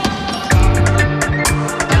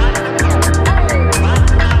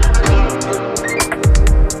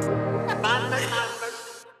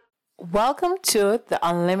Welcome to the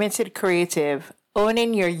Unlimited Creative,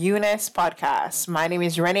 Owning Your Eunice podcast. My name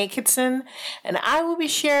is Renee Kitson, and I will be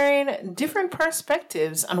sharing different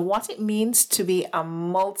perspectives on what it means to be a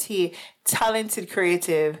multi-talented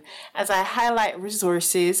creative as I highlight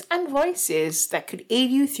resources and voices that could aid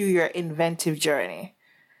you through your inventive journey.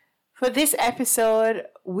 For this episode,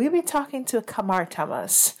 we'll be talking to Kamar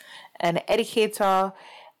Thomas, an educator,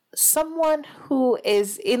 someone who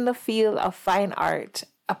is in the field of fine art,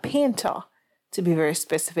 a painter, to be very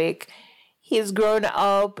specific. He's grown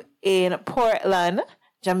up in Portland,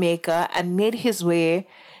 Jamaica, and made his way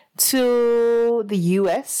to the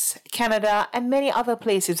US, Canada, and many other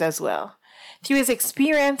places as well. Through his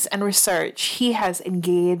experience and research, he has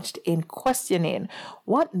engaged in questioning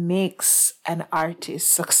what makes an artist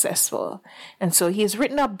successful. And so he's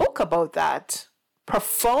written a book about that,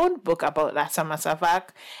 profound book about that, as a matter of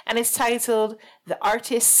fact, and it's titled The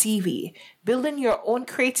Artist CV, Building Your Own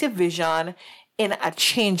Creative Vision in a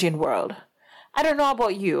Changing World. I don't know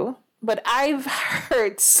about you, but I've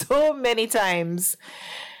heard so many times,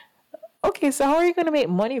 okay, so how are you going to make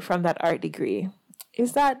money from that art degree?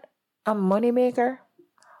 Is that a moneymaker?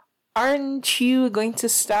 Aren't you going to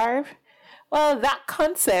starve? Well, that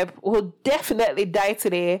concept will definitely die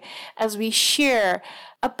today as we share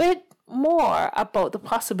a bit more about the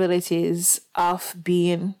possibilities of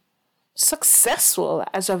being successful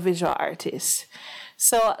as a visual artist.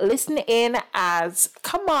 So listen in as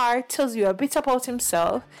Kamar tells you a bit about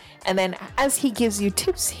himself, and then as he gives you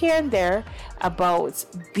tips here and there about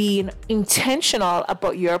being intentional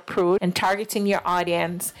about your approach and targeting your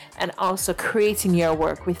audience, and also creating your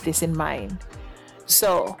work with this in mind.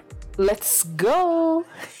 So let's go.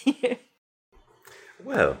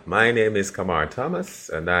 Well, my name is Kamar Thomas,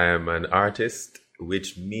 and I am an artist,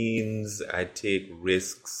 which means I take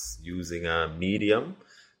risks using a medium.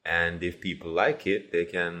 And if people like it, they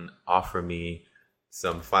can offer me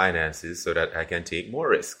some finances so that I can take more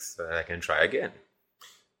risks, so that I can try again.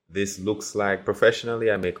 This looks like professionally,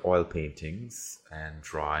 I make oil paintings and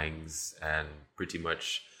drawings and pretty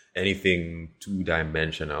much anything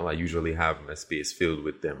two-dimensional. I usually have my space filled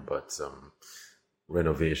with them, but some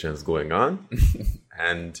renovations going on.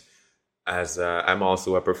 And as I'm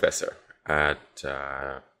also a professor at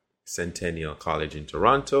Centennial College in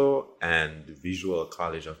Toronto and Visual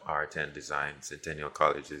College of Art and Design. Centennial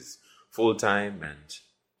College is full-time, and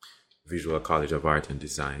Visual College of Art and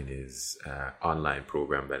Design is an online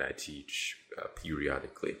program that I teach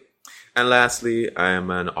periodically. And lastly, I am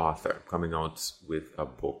an author coming out with a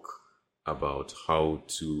book about how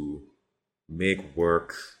to make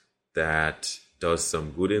work that does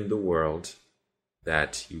some good in the world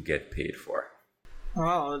that you get paid for.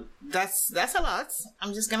 Oh, that's a lot.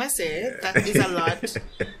 I'm just gonna say it. That is a lot.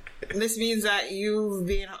 This means that you've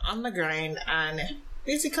been on the grind, and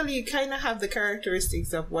basically you kind of have the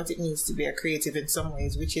characteristics of what it means to be a creative in some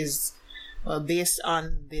ways, which is based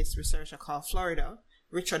on this researcher called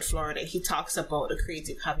Richard Florida. He talks about the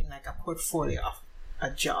creative having like a portfolio of a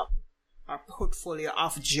job, or portfolio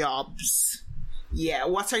of jobs. Yeah,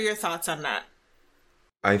 what are your thoughts on that?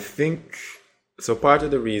 I think, so part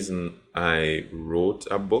of the reason I wrote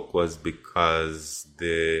a book was because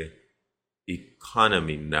the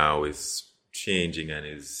economy now is changing and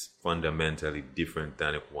is fundamentally different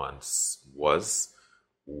than it once was,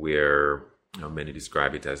 where many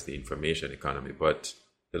describe it as the information economy. But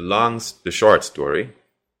the short story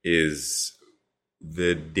is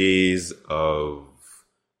the days of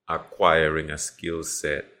acquiring a skill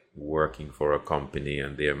set, working for a company,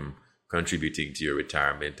 and them contributing to your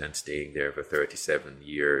retirement and staying there for 37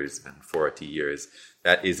 years and 40 years,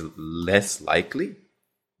 that is less likely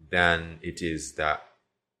than it is that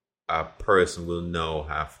a person will now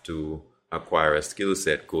have to acquire a skill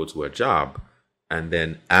set, go to a job, and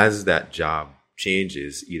then as that job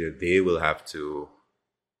changes, either they will have to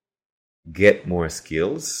get more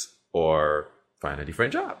skills or find a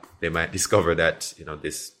different job. They might discover that,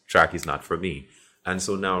 this track is not for me. And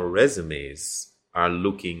so now resumes are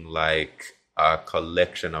looking like a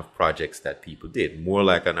collection of projects that people did, more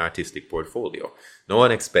like an artistic portfolio. No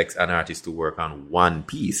one expects an artist to work on one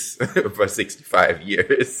piece for 65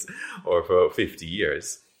 years or for 50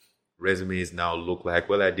 years. Resumes now look like,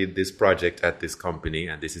 well, I did this project at this company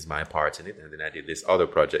and this is my part in it. And then I did this other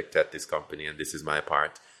project at this company and this is my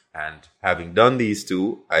part. And having done these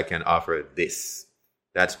two, I can offer this.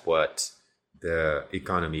 That's what the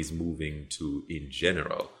economy is moving to in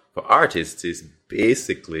general. For artists, is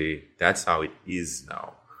basically, that's how it is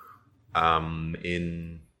now.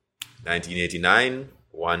 In 1989,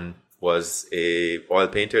 one was a oil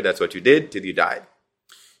painter. That's what you did till you died.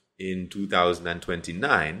 In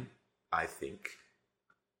 2029, I think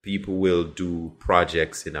people will do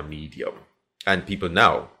projects in a medium. And people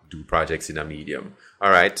now do projects in a medium.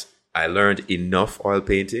 All right, I learned enough oil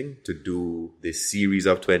painting to do this series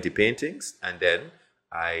of 20 paintings. And then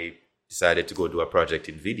I decided to go do a project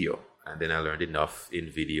in video. And then I learned enough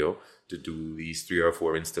in video to do these 3 or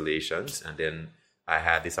 4 installations. And then I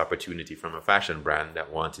had this opportunity from a fashion brand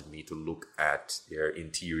that wanted me to look at their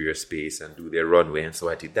interior space and do their runway. And so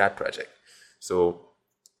I did that project. So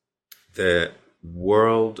the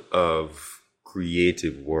world of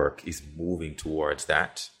creative work is moving towards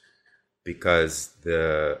that because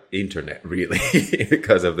the internet, really,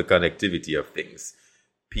 because of the connectivity of things.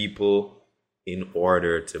 People, in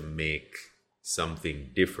order to make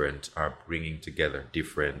something different, are bringing together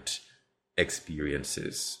different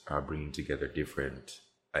experiences, are bringing together different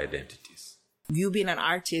identities. You being an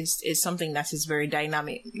artist is something that is very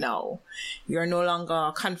dynamic now. You're no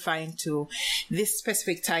longer confined to this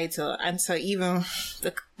specific title. And so even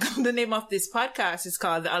the name of this podcast is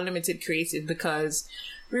called The Unlimited Creative because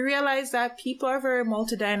we realize that people are very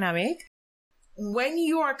multidynamic. When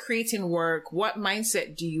you are creating work, what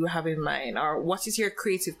mindset do you have in mind, or what is your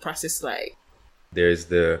creative process like? There's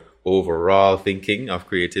the overall thinking of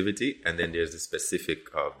creativity, and then there's the specific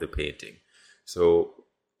of the painting. So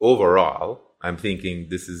overall, I'm thinking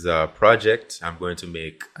this is a project. I'm going to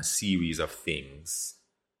make a series of things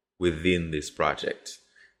within this project.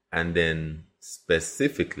 And then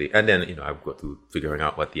specifically, and then, I go through figuring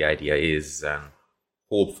out what the idea is and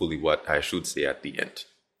hopefully what I should say at the end.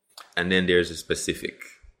 And then there's a specific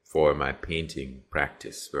for my painting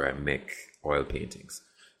practice where I make oil paintings.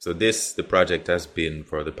 So the project has been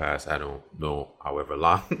for the past, I don't know, however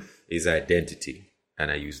long, is identity. And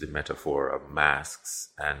I use the metaphor of masks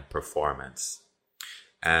and performance.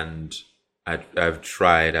 And I've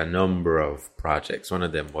tried a number of projects. One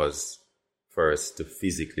of them was first to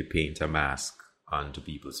physically paint a mask onto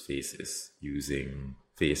people's faces using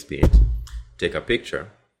face paint. Take a picture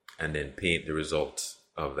and then paint the result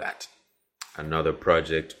of that. Another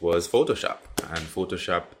project was Photoshop. And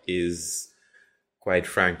Photoshop is, quite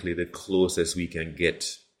frankly, the closest we can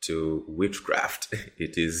get to witchcraft.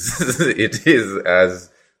 It is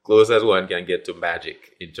as close as one can get to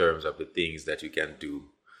magic in terms of the things that you can do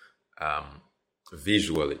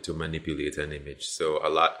visually to manipulate an image. So a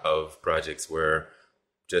lot of projects were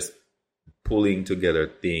just pulling together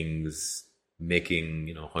things,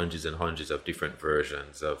 making hundreds and hundreds of different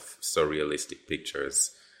versions of surrealistic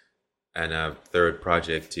pictures. And a third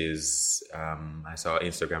project is I saw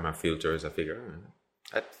Instagram and filters. I figure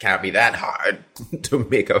that can't be that hard to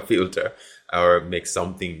make a filter or make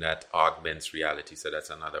something that augments reality. So that's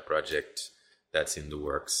another project that's in the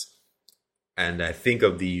works. And I think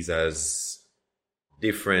of these as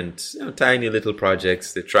different, tiny little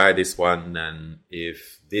projects. They try this one, and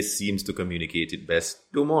if this seems to communicate it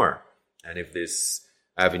best, do more. And if this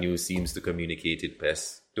avenue seems to communicate it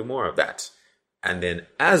best, do more of that. And then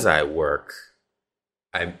as I work,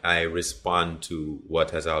 I respond to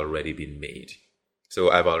what has already been made. So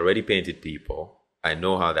I've already painted people. I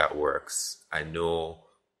know how that works. I know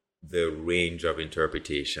the range of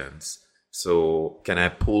interpretations. So can I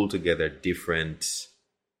pull together different,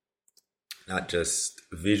 not just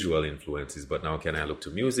visual influences, but now can I look to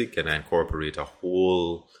music? Can I incorporate a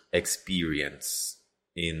whole experience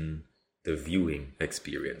in the viewing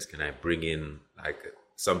experience? Can I bring in like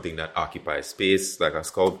something that occupies space, like a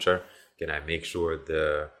sculpture? Can I make sure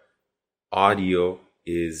the audio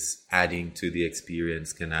is adding to the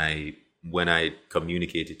experience? Can I, when I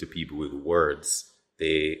communicate it to people with words,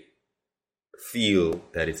 they feel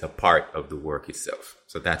that it's a part of the work itself?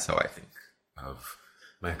 So that's how I think of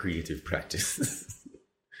my creative practice.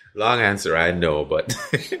 Long answer, I know, but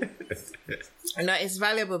no, it's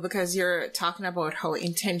valuable because you're talking about how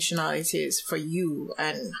intentional it is for you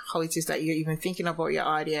and how it is that you're even thinking about your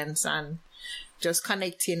audience and just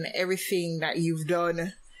connecting everything that you've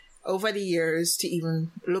done over the years to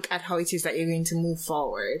even look at how it is that you're going to move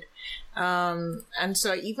forward. And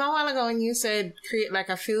so even a while ago when you said create like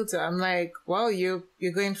a filter, I'm like, wow, you're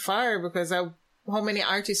going far, because how many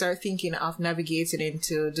artists are thinking of navigating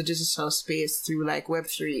into the digital space through like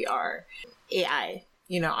Web3 or AI,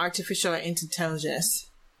 artificial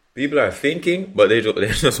intelligence? People are thinking, but they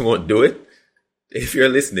just won't do it. If you're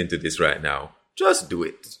listening to this right now, just do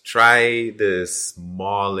it. Try the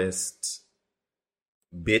smallest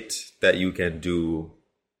bit that you can do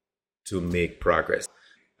to make progress.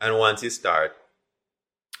 And once you start,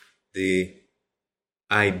 the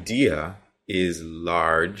idea is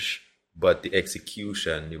large, but the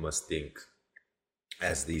execution, you must think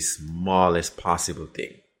as the smallest possible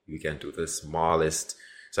thing. You can do the smallest.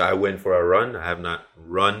 So I went for a run. I have not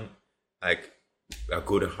run like a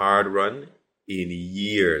good hard run in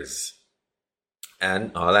years.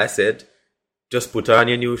 And all I said, just put on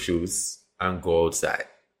your new shoes and go outside.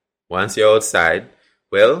 Once you're outside,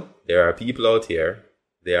 well, there are people out here.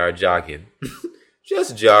 They are jogging.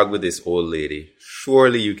 Just jog with this old lady.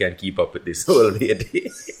 Surely you can keep up with this old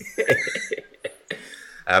lady.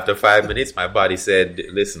 After 5 minutes, my body said,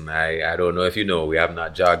 listen, I don't know if you know, we have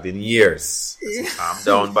not jogged in years. So calm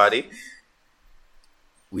down, body.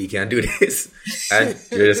 We can do this. And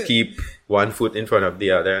you just keep one foot in front of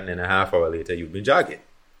the other, and then a half hour later, you've been jogging.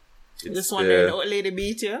 It's just wondering, the old lady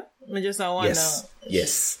beat you? I just don't want to.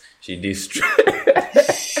 Yes. She destroyed.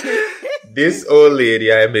 This old lady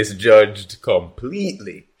I misjudged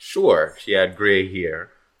completely. Sure, she had gray hair,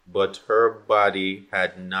 but her body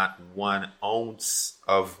had not 1 ounce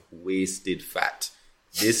of wasted fat.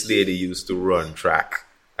 This lady used to run track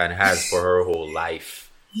and has for her whole life.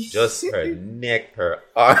 Just her neck, her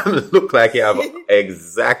arms look like you have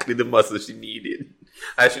exactly the muscle she needed.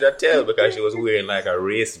 I should have told because she was wearing like a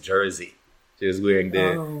race jersey. She was wearing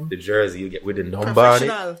the jersey you get with the number on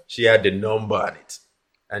it. She had the number on it.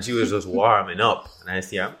 And she was just warming up. And I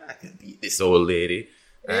see, I'm not going to beat this old lady.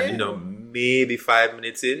 And, maybe 5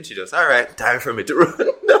 minutes in, she just, all right, time for me to run.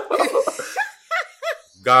 No.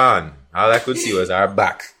 Gone. All I could see was her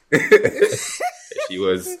back. This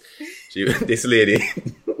lady,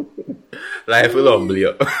 life will humble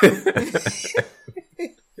you.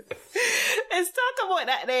 Let's talk about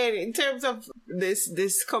that then in terms of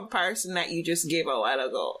this comparison that you just gave a while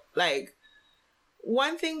ago. Like,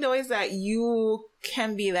 one thing though is that you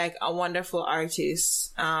can be like a wonderful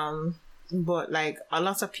artist, but like a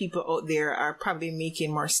lot of people out there are probably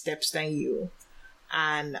making more steps than you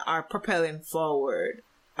and are propelling forward.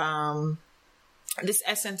 This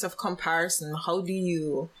essence of comparison, how do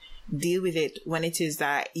you deal with it when it is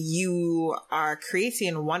that you are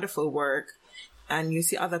creating wonderful work and you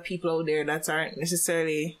see other people out there that aren't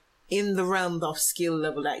necessarily in the realm of skill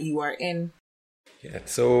level that you are in? Yeah,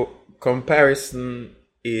 so comparison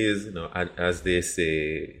is, as they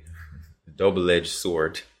say, double-edged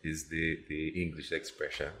sword is the English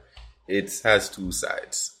expression. It has 2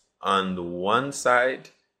 sides. On the one side,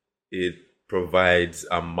 it provides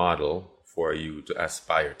a model for you to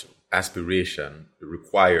aspire to. Aspiration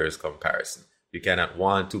requires comparison. You cannot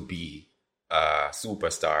want to be a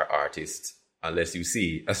superstar artist unless you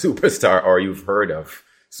see a superstar or you've heard of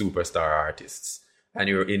superstar artists. And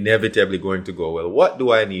you're inevitably going to go, well, what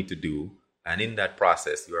do I need to do? And in that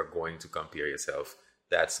process, you are going to compare yourself.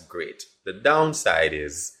 That's great. The downside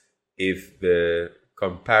is if the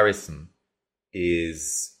comparison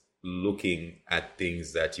is looking at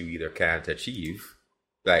things that you either can't achieve,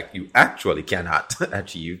 like you actually cannot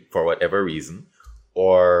achieve for whatever reason,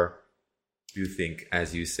 or you think,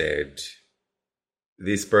 as you said,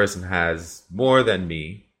 this person has more than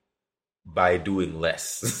me by doing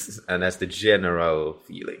less. And that's the general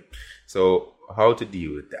feeling. So how to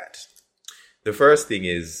deal with that? The first thing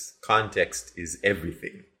is context is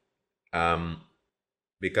everything.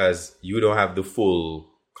 Because you don't have the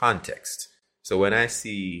full context. So when I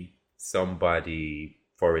see somebody,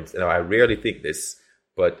 for instance, I rarely think this,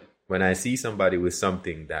 but when I see somebody with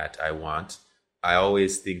something that I want, I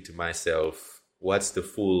always think to myself, what's the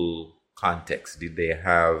full context? Did they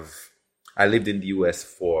have... I lived in the US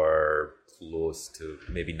for close to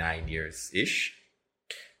maybe 9 years-ish.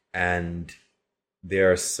 And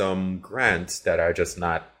there are some grants that are just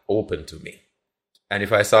not open to me. And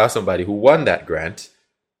if I saw somebody who won that grant,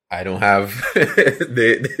 I don't have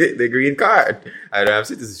the green card. I don't have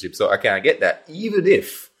citizenship, so I can't get that. Even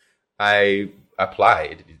if I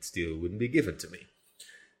applied, it still wouldn't be given to me.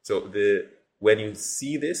 So when you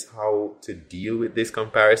see this, how to deal with this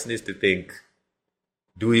comparison is to think,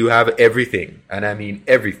 do you have everything? And I mean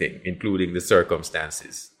everything, including the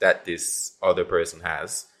circumstances that this other person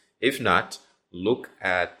has. If not, look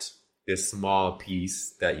at the small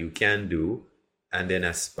piece that you can do and then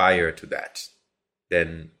aspire to that.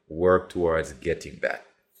 Then work towards getting that.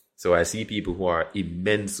 So I see people who are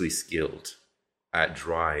immensely skilled at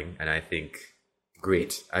drawing, and I think,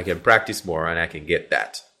 great, I can practice more and I can get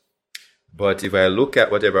that. But if I look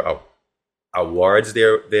at whatever awards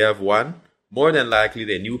they have won, more than likely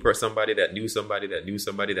they knew somebody that knew somebody that knew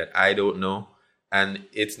somebody that I don't know, and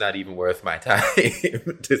it's not even worth my time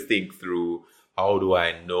to think through, how do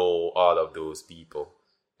I know all of those people?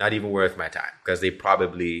 Not even worth my time, because they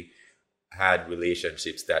probably had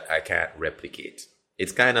relationships that I can't replicate.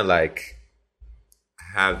 It's kind of like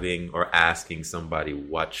having or asking somebody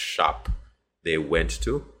what shop they went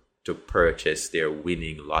to purchase their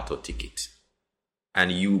winning lotto ticket.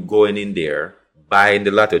 And you going in there buying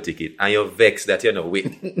the lotto ticket and you're vexed that you're not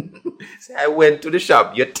win. So I went to the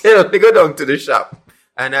shop. You tell me go down to the shop.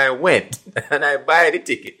 And I went and I buy the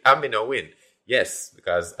ticket. I'm in a win. Yes,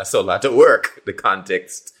 because I saw a lot of work. The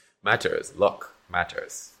context matters. Luck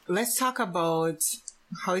matters. Let's talk about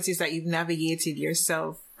how it is that you've navigated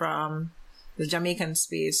yourself from the Jamaican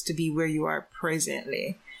space to be where you are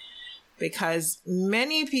presently. Because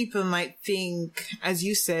many people might think, as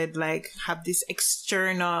you said, like have this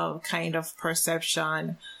external kind of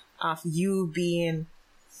perception of you being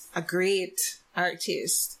a great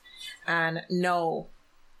artist. And no,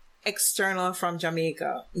 external from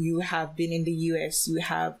Jamaica, you have been in the US, you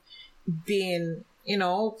have been,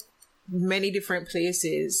 many different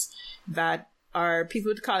places that are, people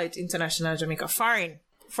would call it international Jamaica, foreign,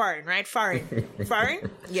 right? Foreign.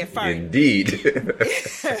 Yeah, foreign. Indeed.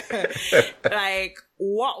 Like,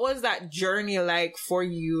 what was that journey like for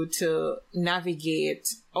you to navigate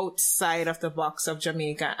outside of the box of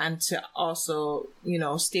Jamaica and to also,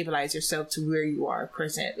 stabilize yourself to where you are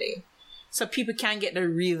presently? So people can get the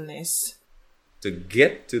realness. To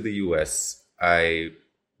get to the US, I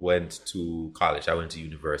went to college. I went to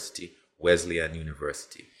university, Wesleyan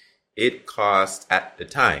University. It cost at the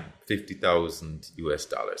time $50,000 US.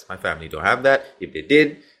 My family don't have that. If they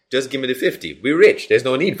did, just give me the 50. We're rich. There's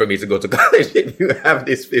no need for me to go to college if you have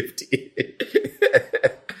this 50.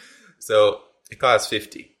 So it cost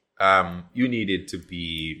 50. You needed to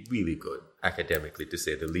be really good academically, to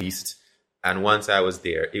say the least. And once I was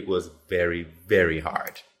there, it was very, very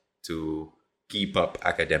hard to keep up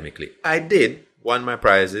academically. I did, won my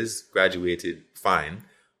prizes, graduated fine,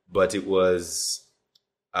 but it was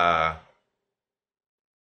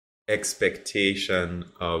expectation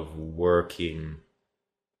of working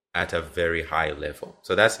at a very high level.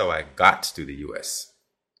 So that's how I got to the US.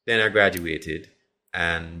 Then I graduated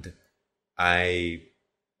and I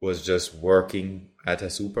was just working at a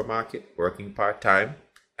supermarket, working part-time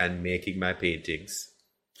and making my paintings.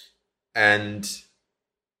 And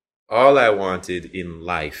all I wanted in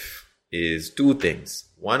life is two things.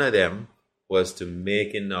 One of them was to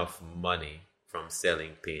make enough money from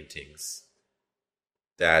selling paintings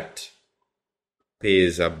that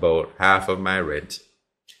pays about half of my rent.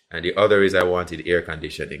 And the other is I wanted air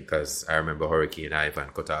conditioning because I remember Hurricane Ivan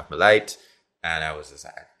cut off my light. And I was just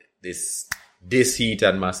like, this heat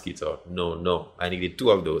and mosquito. No. I needed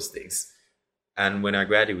two of those things. And when I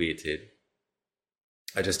graduated,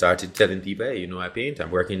 I just started telling people, hey, I paint.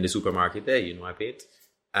 I'm working in the supermarket there. I paint.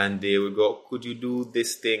 And they would go, could you do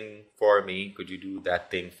this thing for me? Could you do that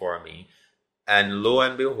thing for me? And lo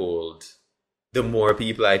and behold, the more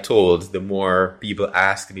people I told, the more people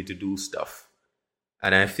asked me to do stuff.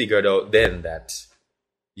 And I figured out then that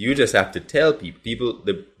you just have to tell people,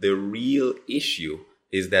 the real issue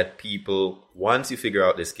is that people, once you figure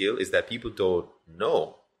out the skill, is that people don't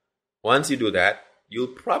know. Once you do that, you'll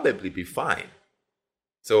probably be fine.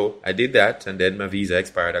 So I did that, and then my visa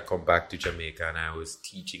expired. I come back to Jamaica, and I was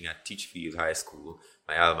teaching at Teachfield High School,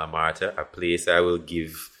 my alma mater, a place I will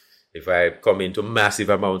give. If I come into massive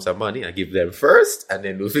amounts of money, I give them first, and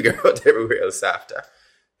then we'll figure out everywhere else after.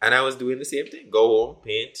 And I was doing the same thing. Go home,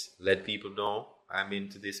 paint, let people know I'm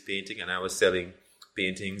into this painting, and I was selling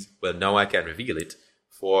paintings. Well, now I can reveal it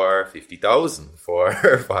for 50,000, for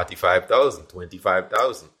 45,000,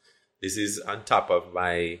 25,000. This is on top of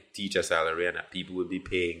my teacher salary, and people will be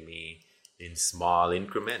paying me in small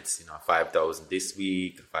increments. 5,000 this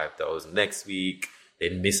week, 5,000 next week. They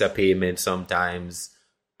miss a payment sometimes.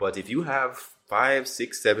 But if you have 5,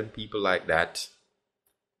 6, 7 people like that,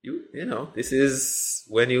 this is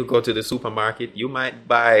when you go to the supermarket, you might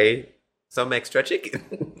buy some extra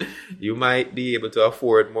chicken. You might be able to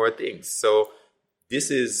afford more things. So this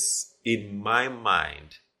is, in my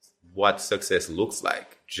mind, what success looks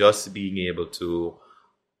like. Just being able to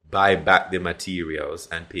buy back the materials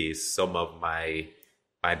and pay some of my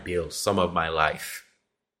bills, some of my life.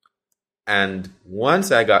 And once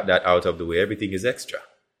I got that out of the way, everything is extra.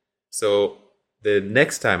 So the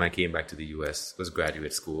next time I came back to the US was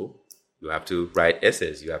graduate school. You have to write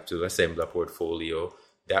essays. You have to assemble a portfolio.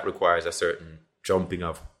 That requires a certain jumping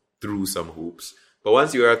through some hoops. But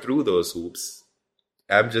once you are through those hoops,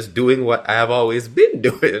 I'm just doing what I have always been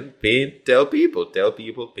doing. Paint, tell people,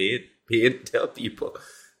 paint, tell people.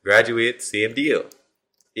 Graduate, same deal.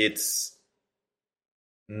 It's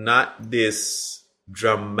not this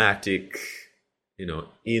dramatic,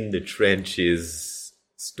 in the trenches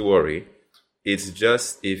story. It's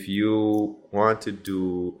just if you want to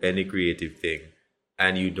do any creative thing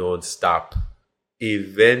and you don't stop,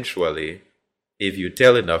 eventually, if you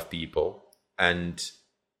tell enough people and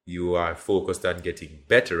you are focused on getting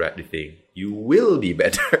better at the thing, you will be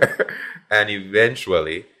better. And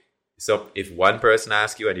eventually, so if one person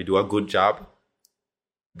asks you and you do a good job,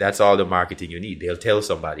 that's all the marketing you need. They'll tell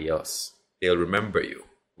somebody else. They'll remember you.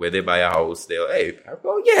 When they buy a house, they'll, hey,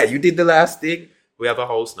 oh yeah, you did the last thing. We have a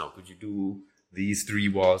house now. Could you do these 3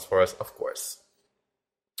 walls for us? Of course.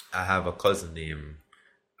 I have a cousin named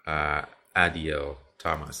Adiel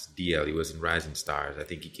Thomas. DL, he was in Rising Stars. I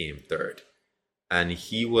think he came 3rd. And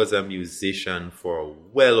he was a musician for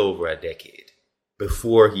well over a decade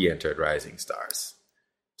before he entered Rising Stars.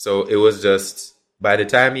 So it was just, by the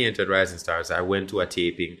time he entered Rising Stars, I went to a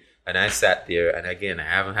taping and I sat there. And again, I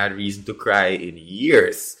haven't had reason to cry in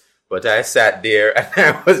years. But I sat there and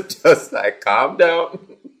I was just like, calm down.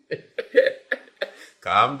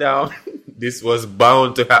 Calm down. This was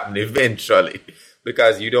bound to happen eventually.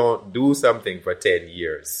 Because you don't do something for 10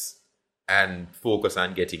 years and focus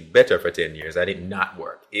on getting better for 10 years and it not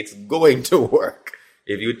work. It's going to work.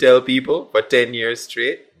 If you tell people for 10 years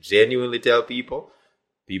straight, genuinely tell people,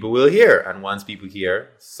 people will hear. And once people hear,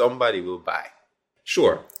 somebody will buy.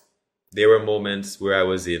 Sure, there were moments where I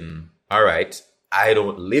was in, all right, I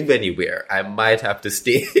don't live anywhere. I might have to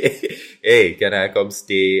stay. Hey, can I come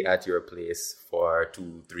stay at your place for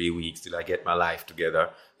 2-3 weeks till I get my life together?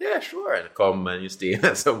 Yeah, sure. And come and you stay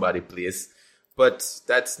at somebody's place. But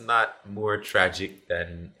that's not more tragic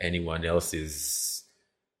than anyone else's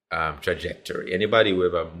trajectory. Anybody who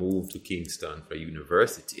ever moved to Kingston for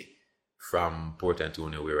university from Port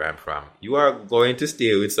Antonio, where I'm from, you are going to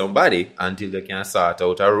stay with somebody until they can sort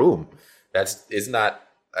out a room. It's not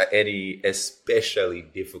any especially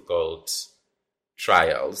difficult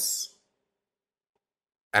trials.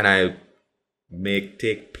 And I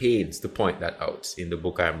take pains to point that out in the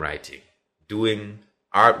book I'm writing. Doing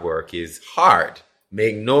artwork is hard.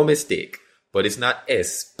 Make no mistake. But it's not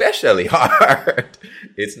especially hard.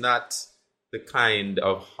 It's not the kind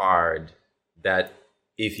of hard that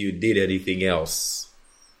if you did anything else,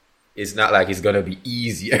 it's not like it's going to be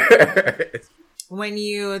easier. When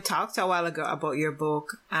you talked a while ago about your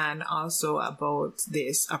book and also about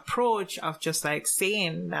this approach of just like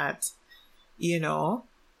saying that,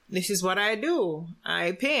 this is what I do.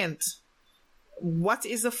 I paint. What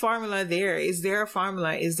is the formula there? Is there a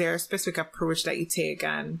formula? Is there a specific approach that you take?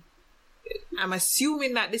 And I'm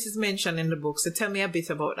assuming that this is mentioned in the book. So tell me a bit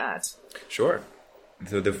about that. Sure.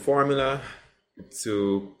 So the formula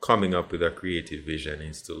to coming up with a creative vision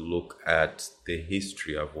is to look at the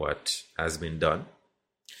history of what has been done.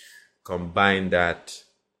 Combine that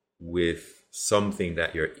with something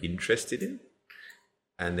that you're interested in.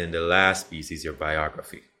 And then the last piece is your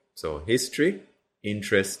biography. So history,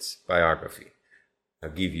 interests, biography. I'll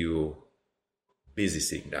give you Busy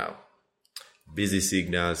Signal. Busy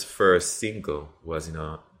Signal's first single was,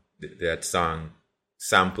 that song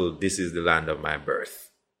sampled This Is the Land of My Birth.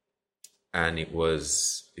 And it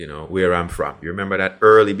was, where I'm from. You remember that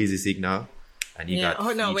early Busy Signal? And he got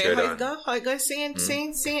featured on. Wait, how it go? Sing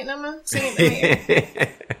it, no man. Sing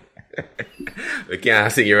it. We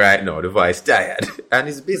can't sing it right now. The voice tired. And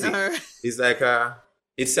it's busy. It's like,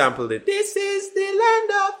 it sampled it. This is the land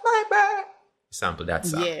of my birth. Sampled that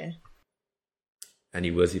song. Yeah. And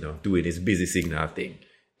he was, doing his Busy Signal thing.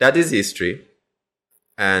 That is history.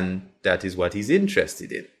 And that is what he's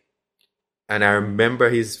interested in. And I remember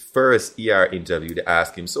his first ER interview, they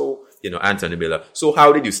asked him, so, Anthony Miller, so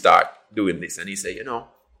how did you start doing this? And he said,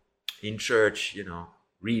 in church,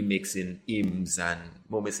 remixing hymns, and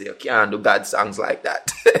mommy say, you can't do God songs like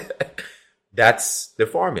that. That's the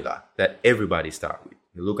formula that everybody starts with.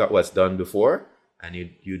 You look at what's done before, and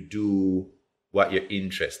you do what you're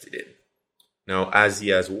interested in. Now, as he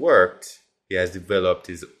has worked, he has developed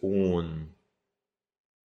his own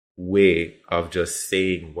way of just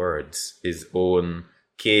saying words, his own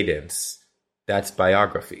cadence. That's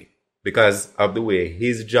biography. Because of the way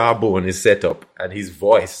his jawbone is set up and his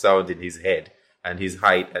voice sounds in his head and his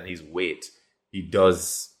height and his weight, he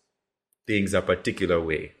does things a particular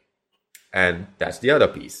way. And that's the other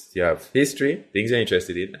piece. You have history, things you're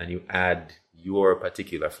interested in, and you add your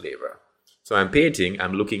particular flavor. So I'm painting,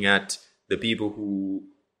 I'm looking at the people who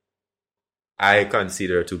I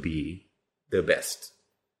consider to be the best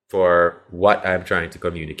for what I'm trying to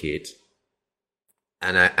communicate.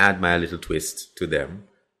 And I add my little twist to them.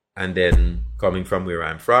 And then coming from where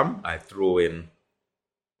I'm from, I throw in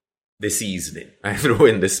the seasoning. I throw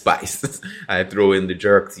in the spice. I throw in the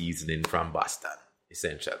jerk seasoning from Boston,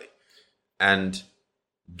 essentially. And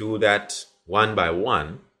do that one by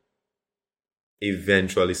one.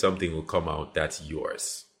 Eventually something will come out that's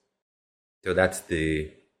yours. So that's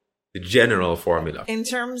the general formula. In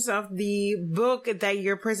terms of the book that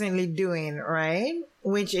you're presently doing, right?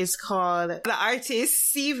 Which is called The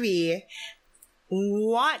Artist CV.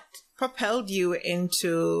 what propelled you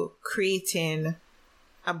into creating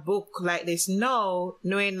a book like this now,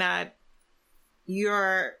 knowing that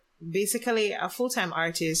you're basically a full-time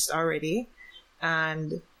artist already?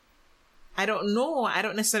 And I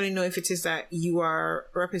don't necessarily know if it is that you are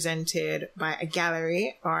represented by a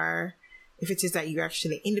gallery or if it is that you're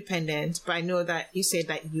actually independent, but I know that you said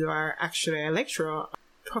that you are actually a lecturer,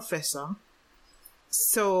 professor.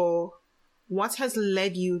 So what has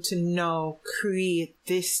led you to now create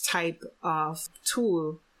this type of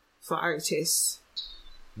tool for artists?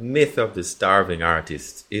 Myth of the starving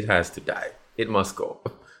artist. It has to die. It must go.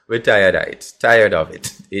 We're tired of it. Tired of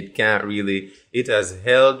it. It can't really. It has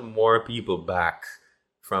held more people back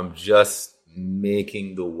from just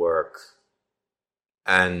making the work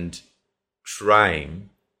and trying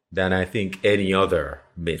than I think any other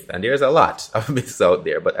myth. And there's a lot of myths out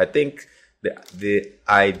there, but I think the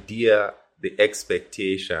idea, the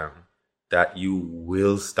expectation that you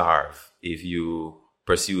will starve if you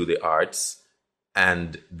pursue the arts,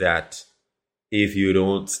 and that if you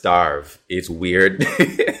don't starve, it's weird,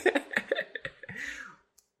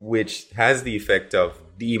 which has the effect of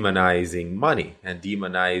demonizing money and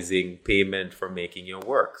demonizing payment for making your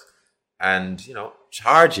work. And,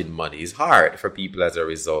 charging money is hard for people as a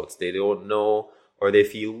result. They don't know, or they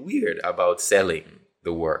feel weird about selling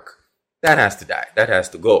the work. That has to die. That has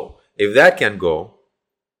to go. If that can go,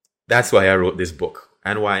 that's why I wrote this book.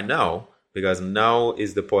 And why now? Because now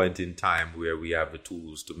is the point in time where we have the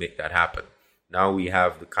tools to make that happen. Now we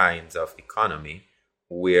have the kinds of economy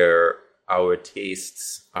where our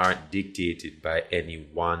tastes aren't dictated by any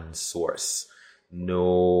one source.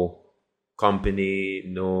 No company,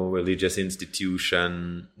 no religious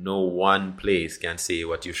institution, no one place can say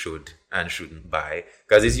what you should and shouldn't buy,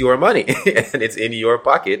 because it's your money and it's in your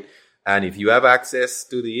pocket. And if you have access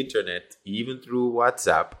to the internet, even through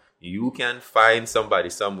WhatsApp, you can find somebody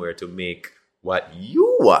somewhere to make what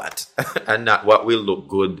you want and not what will look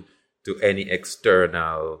good to any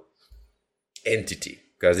external entity,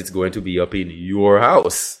 because it's going to be up in your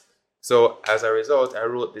house. So as a result, I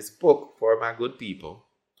wrote this book for my good people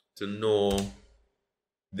to know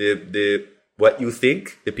the what you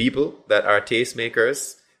think, the people that are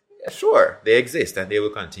tastemakers. Sure, they exist and they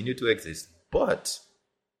will continue to exist. But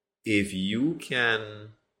if you can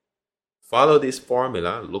follow this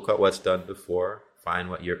formula, look at what's done before,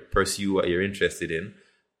 pursue what you're interested in,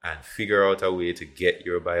 and figure out a way to get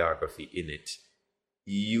your biography in it,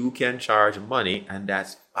 you can charge money, and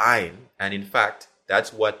that's fine. And in fact,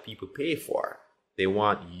 that's what people pay for. They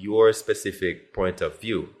want your specific point of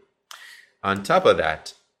view. On top of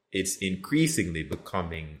that, it's increasingly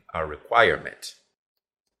becoming a requirement.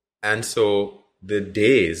 And so the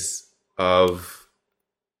days of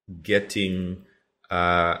getting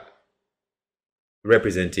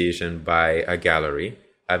representation by a gallery,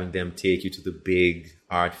 having them take you to the big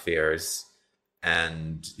art fairs,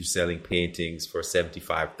 and you're selling paintings for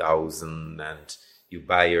 75,000, and you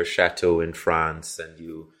buy your chateau in France, and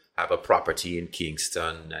you have a property in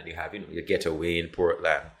Kingston, and you have your getaway in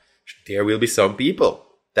Portland. There will be some people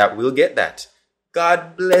that will get that.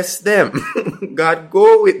 God bless them. God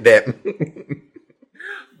go with them.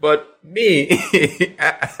 But me,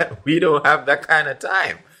 we don't have that kind of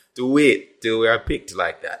time to wait till we are picked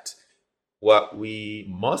like that. What we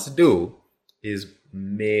must do is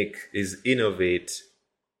innovate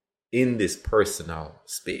in this personal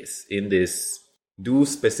space, do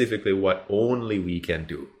specifically what only we can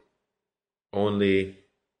do, only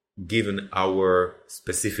given our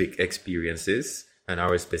specific experiences and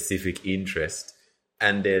our specific interest,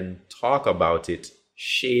 and then talk about it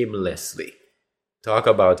shamelessly. Talk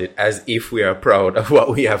about it as if we are proud of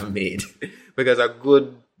what we have made. Because a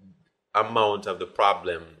good amount of the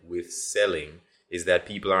problem with selling is that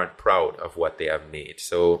people aren't proud of what they have made.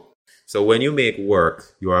 So when you make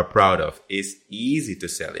work you are proud of, it's easy to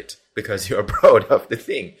sell it because you're proud of the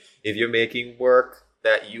thing. If you're making work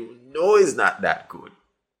that you know is not that good,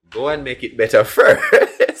 go and make it better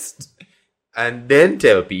first and then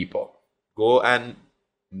tell people. Go and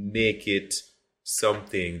make it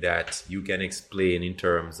something that you can explain in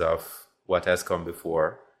terms of what has come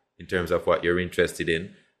before, in terms of what you're interested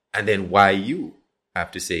in, and then why you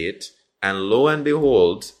have to say it. And lo and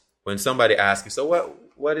behold, when somebody asks you, so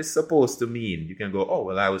what is supposed to mean? You can go, oh,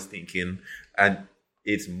 well, I was thinking. And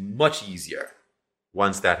it's much easier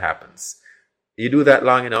once that happens. You do that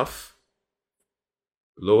long enough,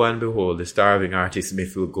 lo and behold, the starving artist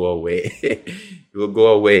myth will go away. It will go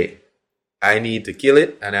away. I need to kill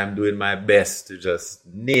it, and I'm doing my best to just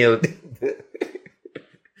nail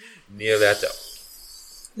that up.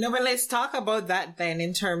 No, but let's talk about that then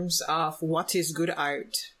in terms of what is good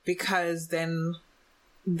art, because then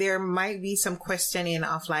there might be some questioning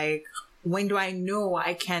of like, when do I know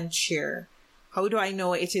I can share? How do I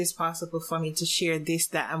know it is possible for me to share this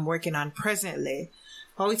that I'm working on presently?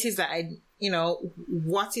 How it is that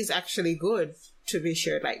what is actually good to be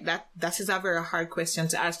shared? Like that is a very hard question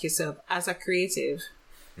to ask yourself as a creative.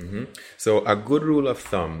 Mm-hmm. So a good rule of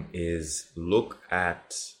thumb is look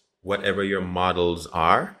at whatever your models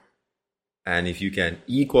are, and if you can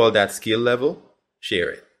equal that skill level,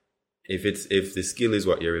 share it. If the skill is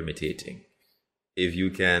what you're imitating, if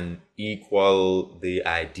you can equal the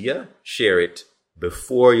idea, share it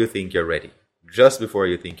before you think you're ready, just before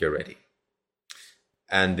you think you're ready.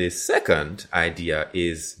 And the second idea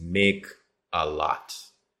is make a lot.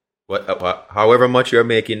 However much you're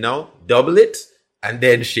making now, double it and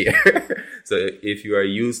then share. So if you are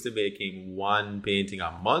used to making one painting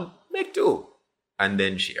a month, make 2 and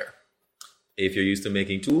then share. If you're used to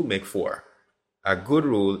making 2, make 4. A good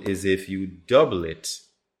rule is if you double it,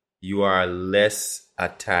 you are less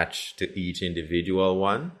attached to each individual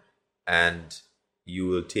one, and you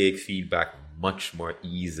will take feedback much more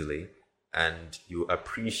easily, and you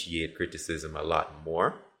appreciate criticism a lot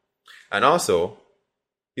more. And also,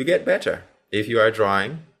 you get better. If you are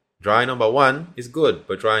drawing number 1 is good,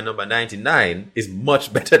 but drawing number 99 is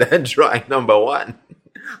much better than drawing number 1.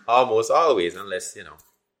 Almost always, unless,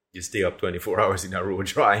 you stay up 24 hours in a row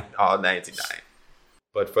drawing all 99.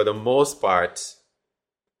 But for the most part,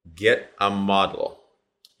 get a model.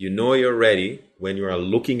 You know you're ready when you are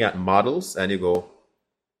looking at models and you go,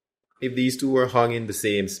 if these two were hung in the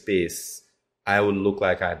same space, I would look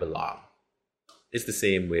like I belong. It's the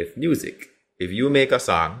same with music. If you make a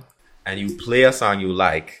song and you play a song you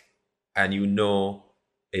like, and you know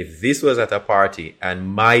if this was at a party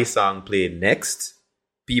and my song played next,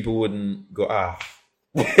 people wouldn't go,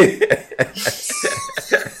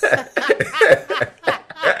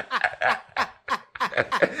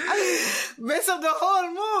 mess up the whole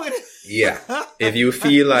mood. Yeah. If you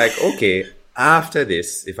feel like, okay, after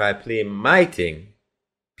this, if I play my thing,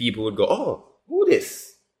 people would go, oh, who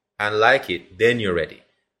this? And like it, then you're ready.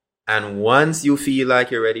 And once you feel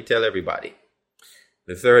like you're ready, tell everybody.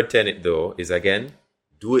 The third tenet, though, is again,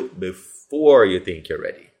 do it before you think you're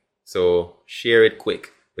ready. So share it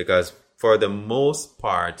quick, because for the most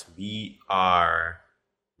part, we are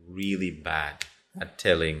really bad at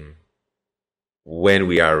telling when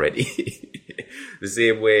we are ready. The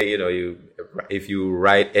same way, if you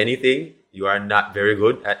write anything, you are not very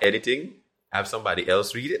good at editing, have somebody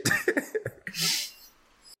else read it.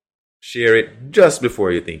 Share it just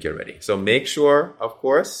before you think you're ready. So make sure, of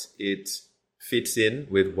course, it fits in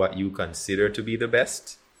with what you consider to be the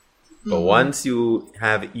best. But once you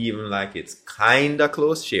have even like it's kind of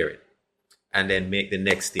close, share it. And then make the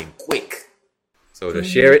next thing quick. So to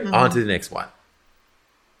share it on to the next one.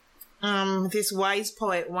 This wise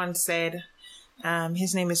poet once said,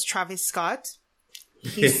 his name is Travis Scott.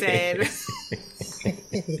 He said,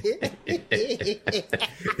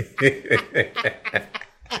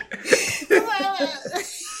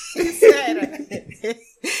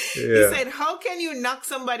 he said, how can you knock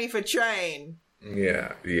somebody for trying?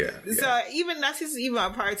 Yeah. So even that is even a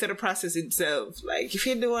part of the process itself. Like if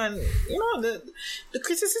you're doing, the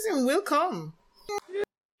criticism will come.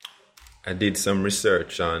 I did some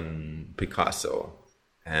research on Picasso,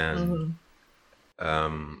 and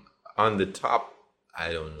on the top,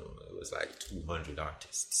 I don't know, it was like 200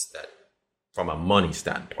 artists that, from a money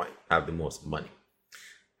standpoint, have the most money.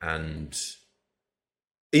 And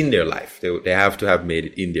in their life, they have to have made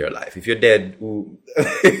it in their life. If you're dead,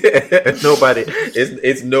 nobody,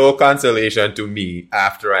 it's no consolation to me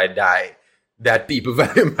after I die that people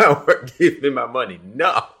value my work, give me my money.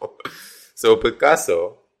 No. So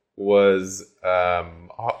Picasso was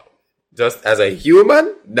just as a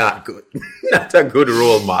human, not good. Not a good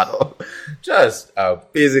role model. Just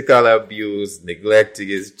physical abuse, neglecting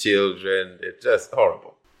his children. It's just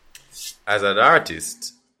horrible. As an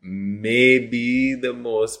artist, maybe the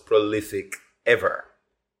most prolific ever.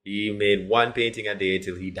 He made one painting a day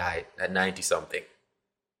till he died at 90-something.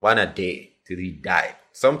 One a day till he died.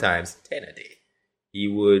 Sometimes 10 a day. He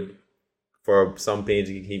would, for some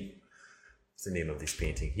painting, what's the name of this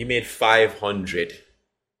painting? He made 500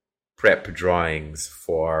 prep drawings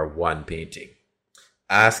for one painting.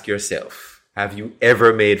 Ask yourself, have you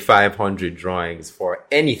ever made 500 drawings for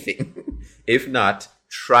anything? If not,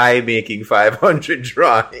 try making 500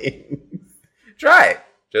 drawings. Try.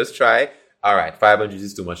 Just try. All right, 500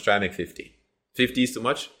 is too much. Try make 50. 50 is too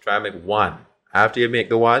much. Try make 1. After you make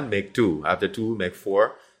the 1, make 2. After 2, make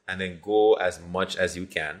 4. And then go as much as you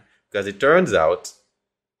can. Because it turns out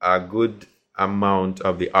a good amount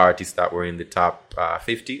of the artists that were in the top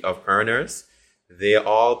 50 of earners, they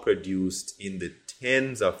all produced in the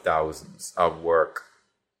tens of thousands of work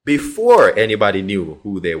before anybody knew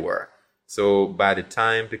who they were. So by the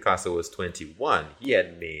time Picasso was 21, he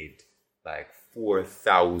had made like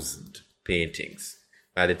 4,000 paintings.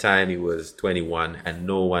 By the time he was 21, and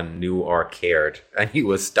no one knew or cared, and he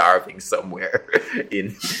was starving somewhere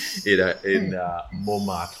in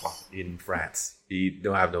Montmartre in France. He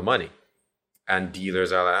don't have no money, and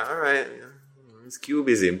dealers are like, all right, this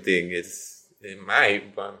cubism thing, it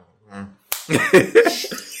might, but.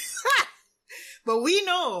 But we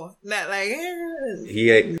know that,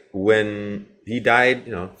 like, when he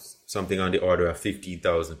died, something on the order of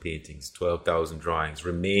 15,000 paintings, 12,000 drawings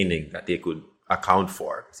remaining that they could account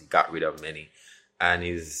for, because he got rid of many, and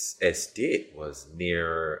his estate was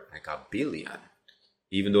near like $1 billion.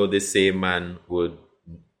 Even though this same man would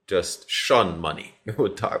just shun money, he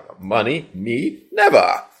would talk about money, me,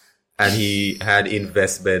 never. And he had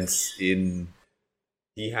investments he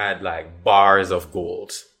had like bars of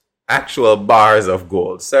gold. Actual bars of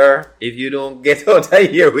gold. Sir, if you don't get out of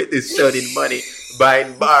here with this shunning money,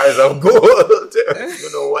 buying bars of gold, you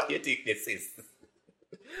know what you think this is?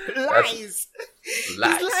 Lies. He's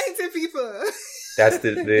lying to people. That's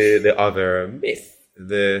the other myth.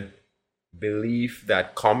 The belief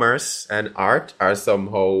that commerce and art are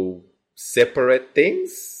somehow separate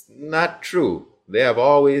things. Not true. They have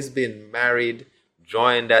always been married,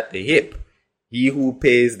 joined at the hip. He who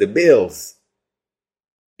pays the bills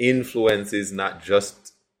influences not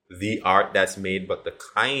just the art that's made, but the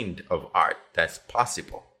kind of art that's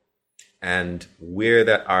possible, and where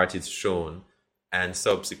that art is shown, and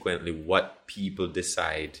subsequently what people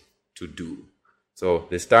decide to do. So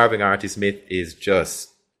the starving artist myth is just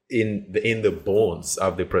in the bones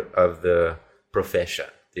of the profession.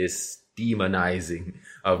 This demonizing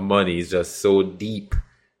of money is just so deep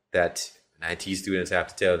that IT students have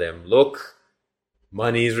to tell them, look,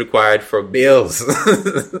 money is required for bills.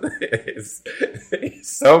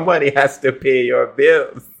 Somebody has to pay your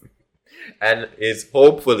bills. And it's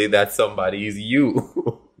hopefully that somebody is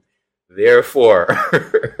you. Therefore,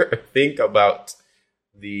 think about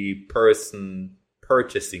the person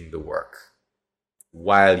purchasing the work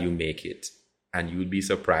while you make it. And you'd be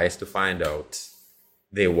surprised to find out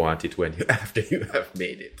they want it after you have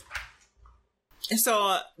made it.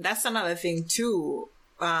 So that's another thing too.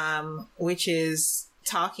 Which is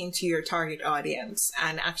talking to your target audience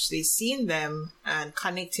and actually seeing them and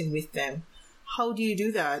connecting with them. How do you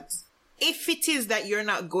do that? If it is that you're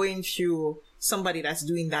not going through somebody that's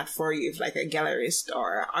doing that for you, like a gallerist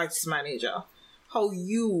or artist manager, how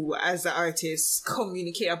you as the artist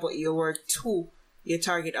communicate about your work to your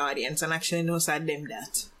target audience and actually know them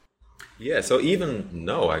that. Yeah, so even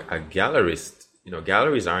a gallerist,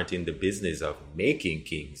 galleries aren't in the business of making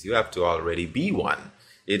kings. You have to already be one.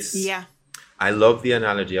 I love the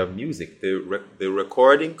analogy of music. The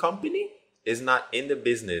recording company is not in the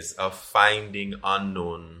business of finding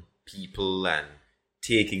unknown people and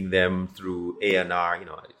taking them through A&R,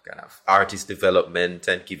 kind of artist development,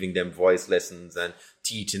 and giving them voice lessons and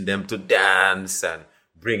teaching them to dance and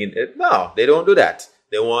bringing it. No, they don't do that.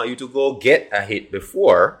 They want you to go get a hit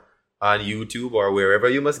before on YouTube or wherever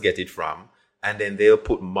you must get it from, and then they'll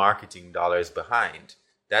put marketing dollars behind.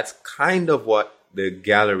 That's kind of what the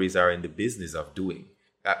galleries are in the business of doing.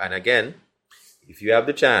 And again, if you have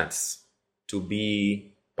the chance to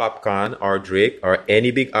be Popcorn or Drake or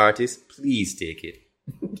any big artist, please take it.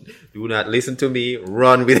 Do not listen to me.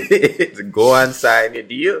 Run with it. Go and sign a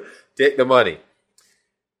deal. Take the money.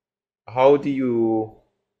 How do you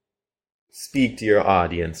speak to your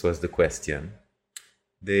audience was the question.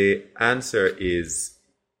 The answer is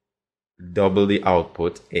double the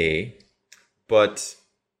output, but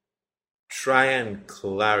try and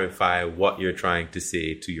clarify what you're trying to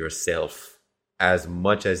say to yourself as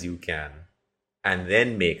much as you can, and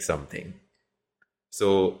then make something.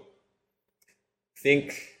 So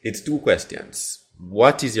think it's two questions.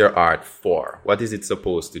 What is your art for? What is it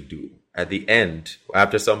supposed to do? At the end,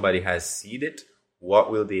 after somebody has seen it,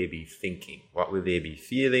 what will they be thinking? What will they be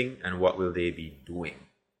feeling? And what will they be doing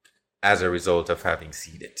as a result of having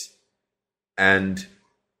seen it? And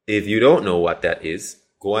if you don't know what that is,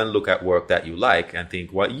 go and look at work that you like and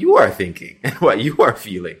think what you are thinking and what you are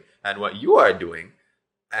feeling and what you are doing,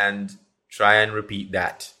 and try and repeat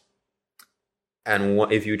that. And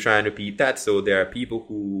if you try and repeat that, so there are people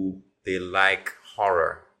who, they like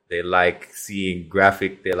horror, they like seeing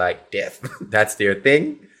graphic, they like death. That's their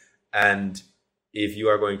thing. And if you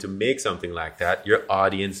are going to make something like that, your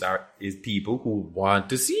audience is people who want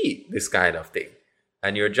to see this kind of thing.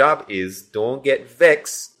 And your job is don't get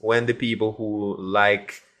vexed when the people who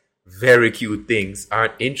like very cute things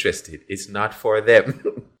aren't interested. It's not for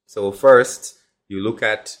them. So first, you look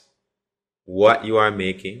at what you are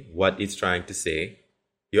making, what it's trying to say.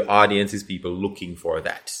 Your audience is people looking for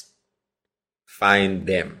that. Find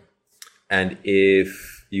them. And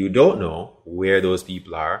if you don't know where those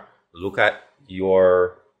people are, look at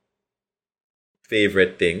your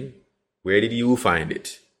favorite thing. Where did you find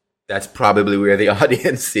it? That's probably where the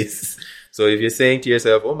audience is. So if you're saying to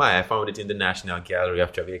yourself, oh my, I found it in the National Gallery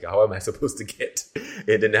of Jamaica. How am I supposed to get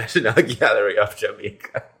in the National Gallery of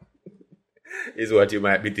Jamaica? Is what you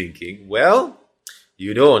might be thinking. Well,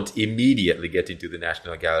 you don't immediately get into the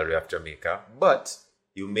National Gallery of Jamaica, but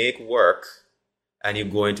you make work and you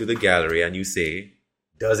go into the gallery and you say,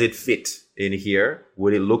 does it fit in here?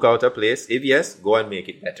 Would it look out of place? If yes, go and make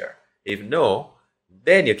it better. If no,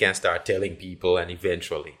 then you can start telling people and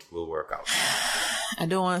eventually it will work out. I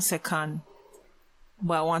don't want to say con,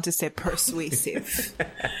 but I want to say persuasive.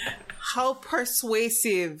 How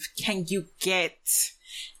persuasive can you get?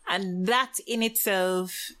 And that in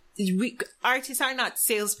itself, artists are not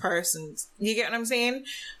salespersons. You get what I'm saying?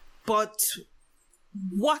 But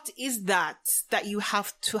what is that you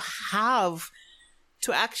have to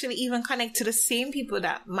actually even connect to the same people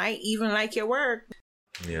that might even like your work?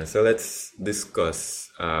 Yeah, so let's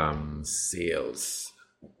discuss sales.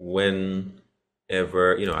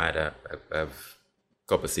 Whenever, I have a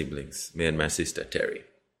couple siblings, me and my sister Terry,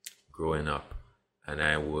 growing up. And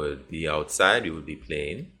I would be outside, we would be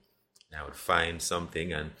playing, and I would find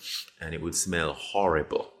something and it would smell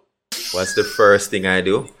horrible. What's the first thing I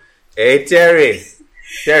do? Hey, Terry,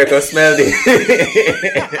 go smell this.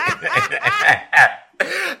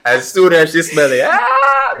 As soon as she smells it,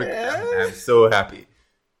 I'm so happy.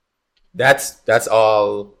 That's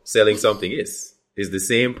all selling something is the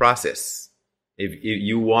same process. If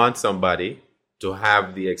you want somebody to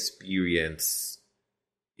have the experience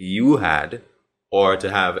you had, or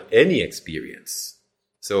to have any experience.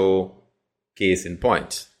 So, case in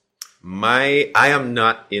point, I am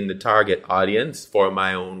not in the target audience for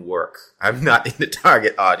my own work. I'm not in the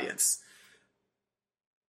target audience.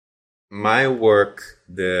 My work,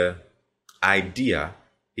 the idea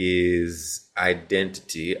is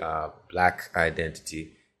identity, black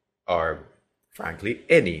identity, or frankly,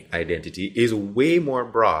 any identity is way more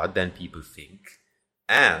broad than people think,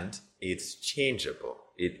 and it's changeable.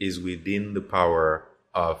 It is within the power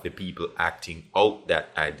of the people acting out that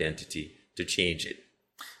identity to change it.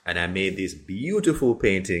 And I made this beautiful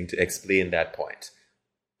painting to explain that point.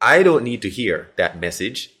 I don't need to hear that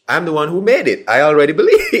message. I'm the one who made it. I already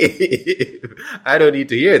believe. I don't need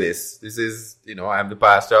to hear this. This is, I'm the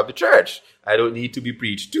pastor of the church. I don't need to be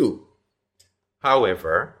preached to.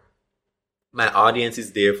 However, my audience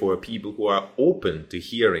is there for people who are open to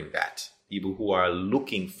hearing that. People who are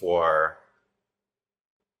looking for,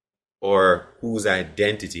 or whose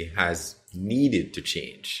identity has needed to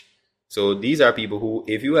change. So these are people who,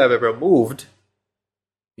 if you have ever moved,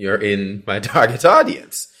 you're in my target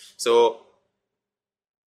audience. So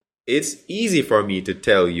it's easy for me to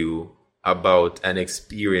tell you about an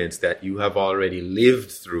experience that you have already lived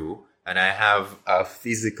through, and I have a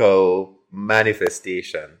physical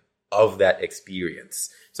manifestation of that experience.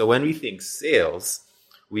 So when we think sales,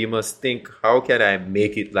 we must think, how can I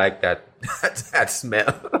make it like that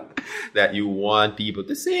smell that you want people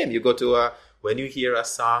to say? And you go to when you hear a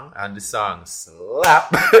song and the song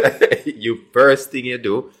slap, first thing you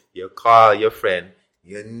do, you call your friend,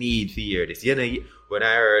 you need to hear this. When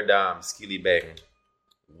I heard Skilly Bang,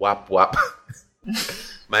 wap wap,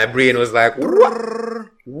 my brain was like,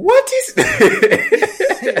 what is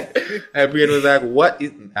my brain was like,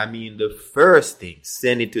 the first thing,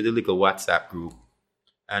 send it to the little WhatsApp group.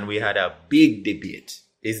 And we had a big debate.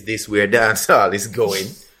 Is this where dancehall is going?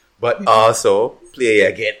 But also, play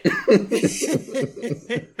again.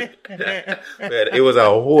 But it was a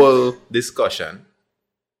whole discussion.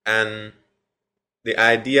 And the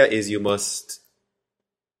idea is you must,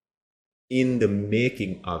 in the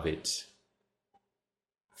making of it,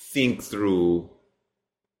 think through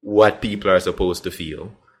what people are supposed to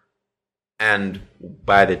feel. And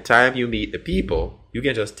by the time you meet the people, you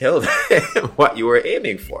can just tell them what you were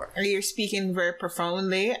aiming for. You're speaking very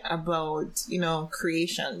profoundly about,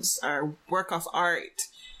 creations or work of art,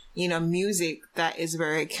 music that is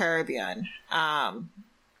very Caribbean. And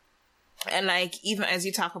even as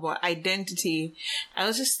you talk about identity, I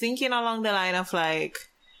was just thinking along the line of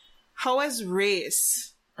how has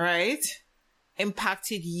race, right,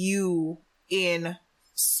 impacted you in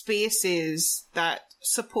spaces that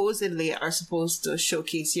supposedly are supposed to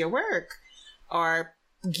showcase your work, or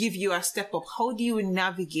give you a step up. How do you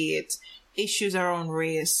navigate issues around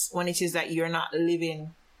race when it is that you're not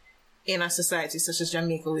living in a society such as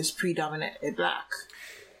Jamaica, which is predominantly black?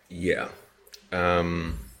 Yeah.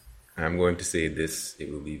 I'm going to say this.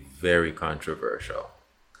 It will be very controversial.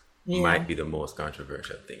 Yeah. Might be the most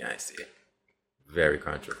controversial thing I say. Very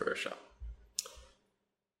controversial.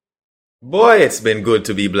 Boy, it's been good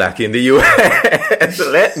to be black in the U.S.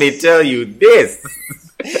 Let me tell you this.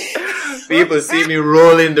 People see me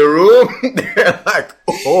roll in the room. They're like,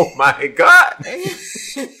 oh my God.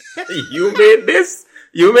 You made this?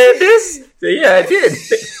 You made this? Say, yeah, I did.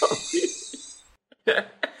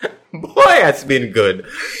 Boy, that's been good.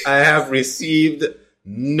 I have received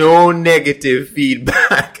no negative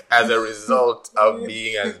feedback as a result of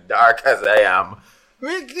being as dark as I am.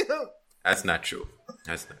 That's not true.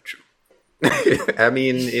 That's not true. I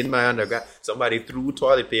mean, in my undergrad, somebody threw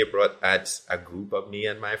toilet paper at a group of me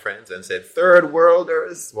and my friends and said, third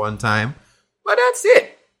worlders one time. But that's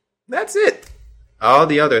it. That's it. All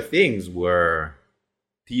the other things were,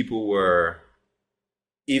 people were,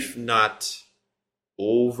 if not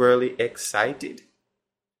overly excited,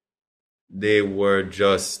 they were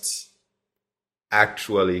just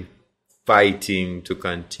actually fighting to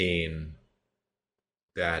contain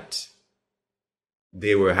that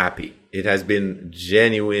they were happy. It has been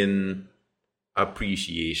genuine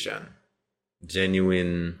appreciation,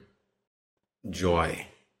 genuine joy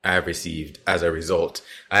I have received as a result.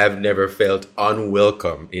 I have never felt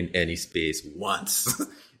unwelcome in any space once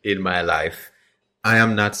in my life. I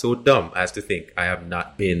am not so dumb as to think I have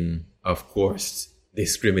not been, of course,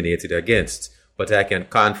 discriminated against. But I can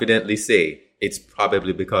confidently say it's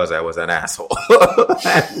probably because I was an asshole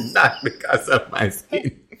and not because of my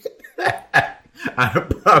skin. I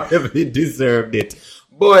probably deserved it.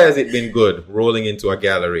 Boy, has it been good rolling into a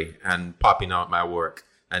gallery and popping out my work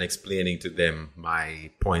and explaining to them my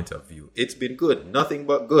point of view. It's been good, nothing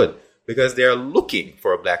but good, because they're looking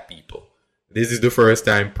for black people. This is the first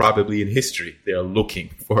time probably in history they're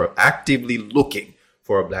actively looking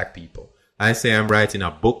for black people. I say I'm writing a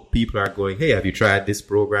book, people are going, hey, have you tried this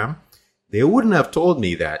program? They wouldn't have told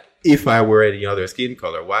me that if I were any other skin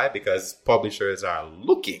color. Why? Because publishers are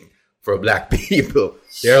looking for black people.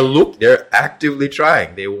 They're actively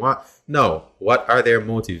trying. No. What are their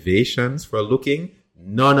motivations for looking?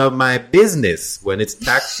 None of my business. When it's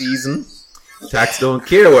tax season, tax don't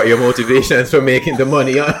care what your motivations for making the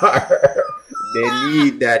money are. They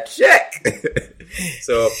need that check.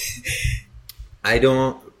 So I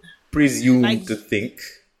don't presume to think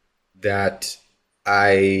that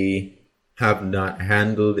I have not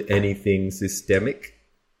handled anything systemic.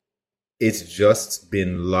 It's just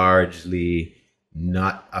been largely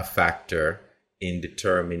not a factor in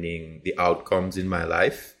determining the outcomes in my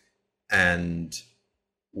life. And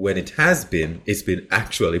when it has been, it's been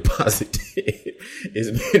actually positive.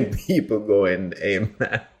 It's been people going, hey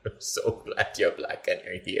man, I'm so glad you're black and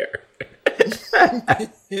you're here.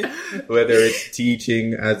 Whether it's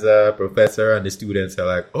teaching as a professor and the students are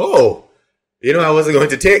like, oh, I wasn't going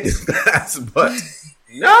to take this class, but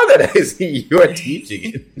now that I see you're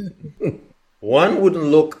teaching it. One wouldn't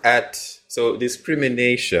look at, so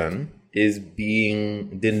discrimination is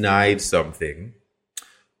being denied something,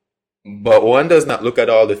 but one does not look at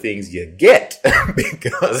all the things you get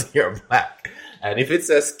because you're black. And if it's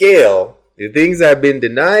a scale, the things I've been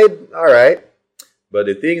denied, all right, but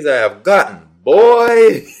the things I have gotten,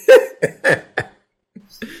 boy,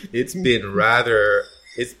 it's been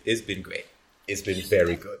great. It's been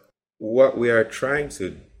very good. What we are trying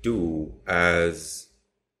to do as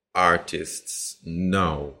artists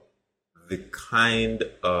now, the kind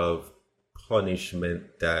of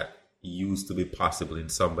punishment that used to be possible in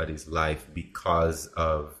somebody's life because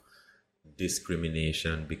of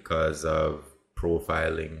discrimination, because of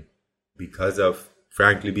profiling, because of,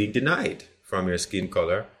 frankly, being denied from your skin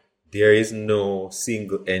color, there is no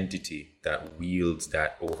single entity that wields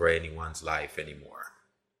that over anyone's life anymore.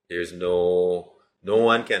 There's no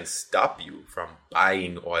one can stop you from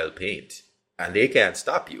buying oil paint, and they can't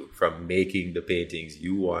stop you from making the paintings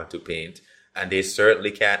you want to paint, and they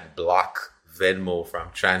certainly can't block Venmo from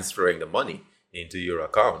transferring the money into your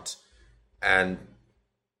account. And,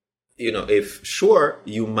 if sure,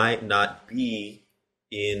 you might not be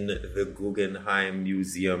in the Guggenheim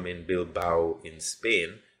Museum in Bilbao in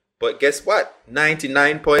Spain, but guess what?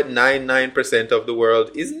 99.99% of the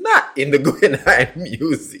world is not in the Guggenheim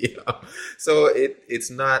Museum. So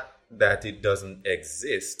it's not that it doesn't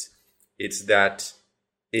exist. It's that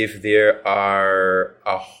if there are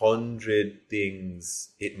 100 things,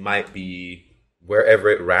 it might be wherever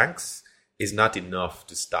it ranks is not enough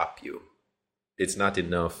to stop you. It's not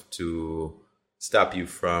enough to stop you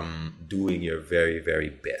from doing your very, very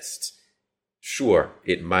best. Sure,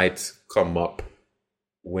 it might come up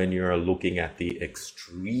when you're looking at the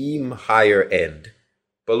extreme higher end.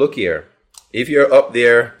 But look here, if you're up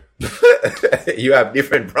there, you have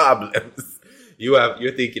different problems.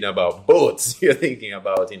 You're thinking about boats. You're thinking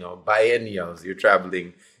about, biennials. You're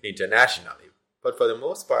traveling internationally. But for the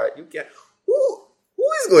most part, you can't. Who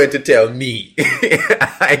is going to tell me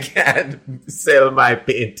I can't sell my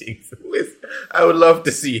paintings? I would love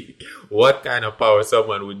to see what kind of power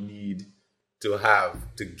someone would need to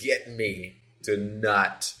have to get me to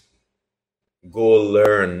not go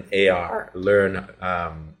learn AR, learn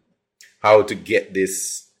how to get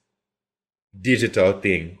this digital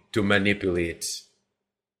thing to manipulate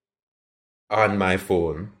on my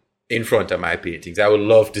phone in front of my paintings. I would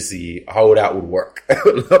love to see how that would work. I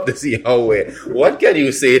would love to see what can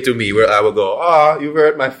you say to me where I will go, you've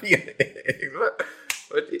hurt my feelings.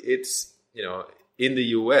 But it's, in the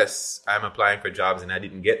US, I'm applying for jobs and I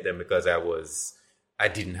didn't get them because I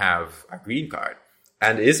didn't have a green card.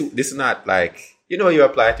 And this is not like, you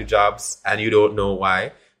apply to jobs and you don't know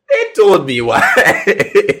why. They told me why.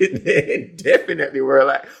 They definitely were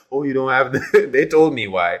like, you don't have they told me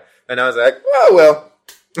why. And I was like, well,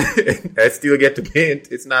 I still get to paint.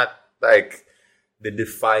 It's not like the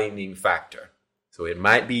defining factor. So it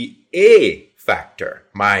might be a factor,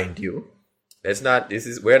 mind you.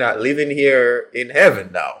 We're not living here in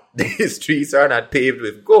heaven now. These streets are not paved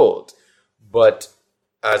with gold. But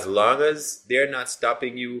as long as they're not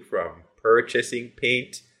stopping you from purchasing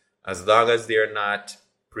paint, as long as they're not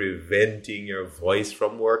preventing your voice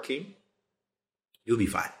from working, you'll be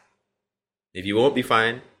fine. If you won't be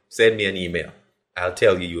fine, send me an email. I'll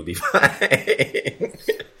tell you you'll be fine.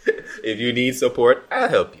 If you need support, I'll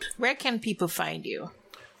help you. Where can people find you?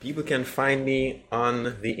 People can find me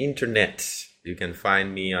on the internet. You can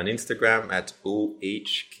find me on Instagram at OHKAMAR.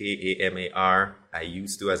 I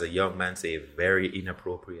used to, as a young man, say very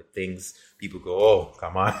inappropriate things. People go,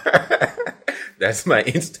 come on. That's my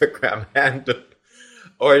Instagram handle.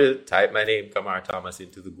 Or type my name, Kamar Thomas,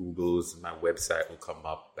 into the Googles. My website will come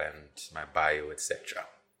up and my bio, etc.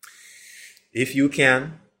 If you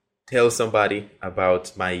can, tell somebody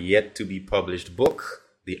about my yet-to-be-published book,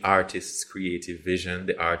 The Artist's Creative Vision,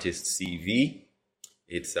 The Artist's CV.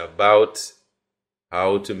 It's about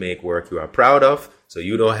how to make work you are proud of, so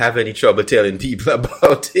you don't have any trouble telling people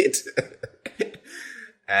about it.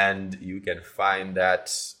 And you can find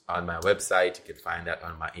that on my website. You can find that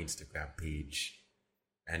on my Instagram page.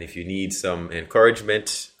 And if you need some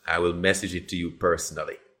encouragement, I will message it to you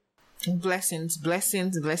personally. Blessings,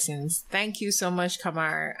 blessings, blessings. Thank you so much,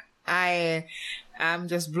 Kamar. I am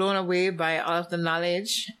just blown away by all of the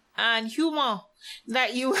knowledge and humor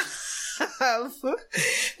that you have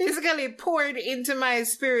basically poured into my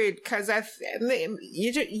spirit, because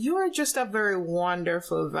you are just a very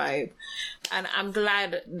wonderful vibe. And I'm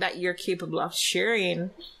glad that you're capable of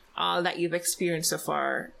sharing all that you've experienced so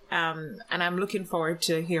far. And I'm looking forward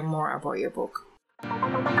to hear more about your book.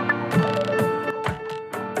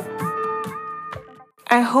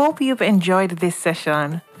 I hope you've enjoyed this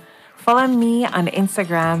session. Follow me on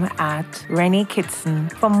Instagram at Rennie Kitson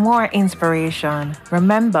for more inspiration.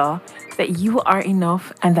 Remember that you are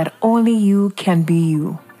enough and that only you can be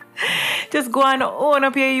you. Just go and own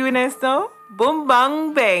up your you-ness, no? Boom,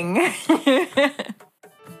 bang, bang.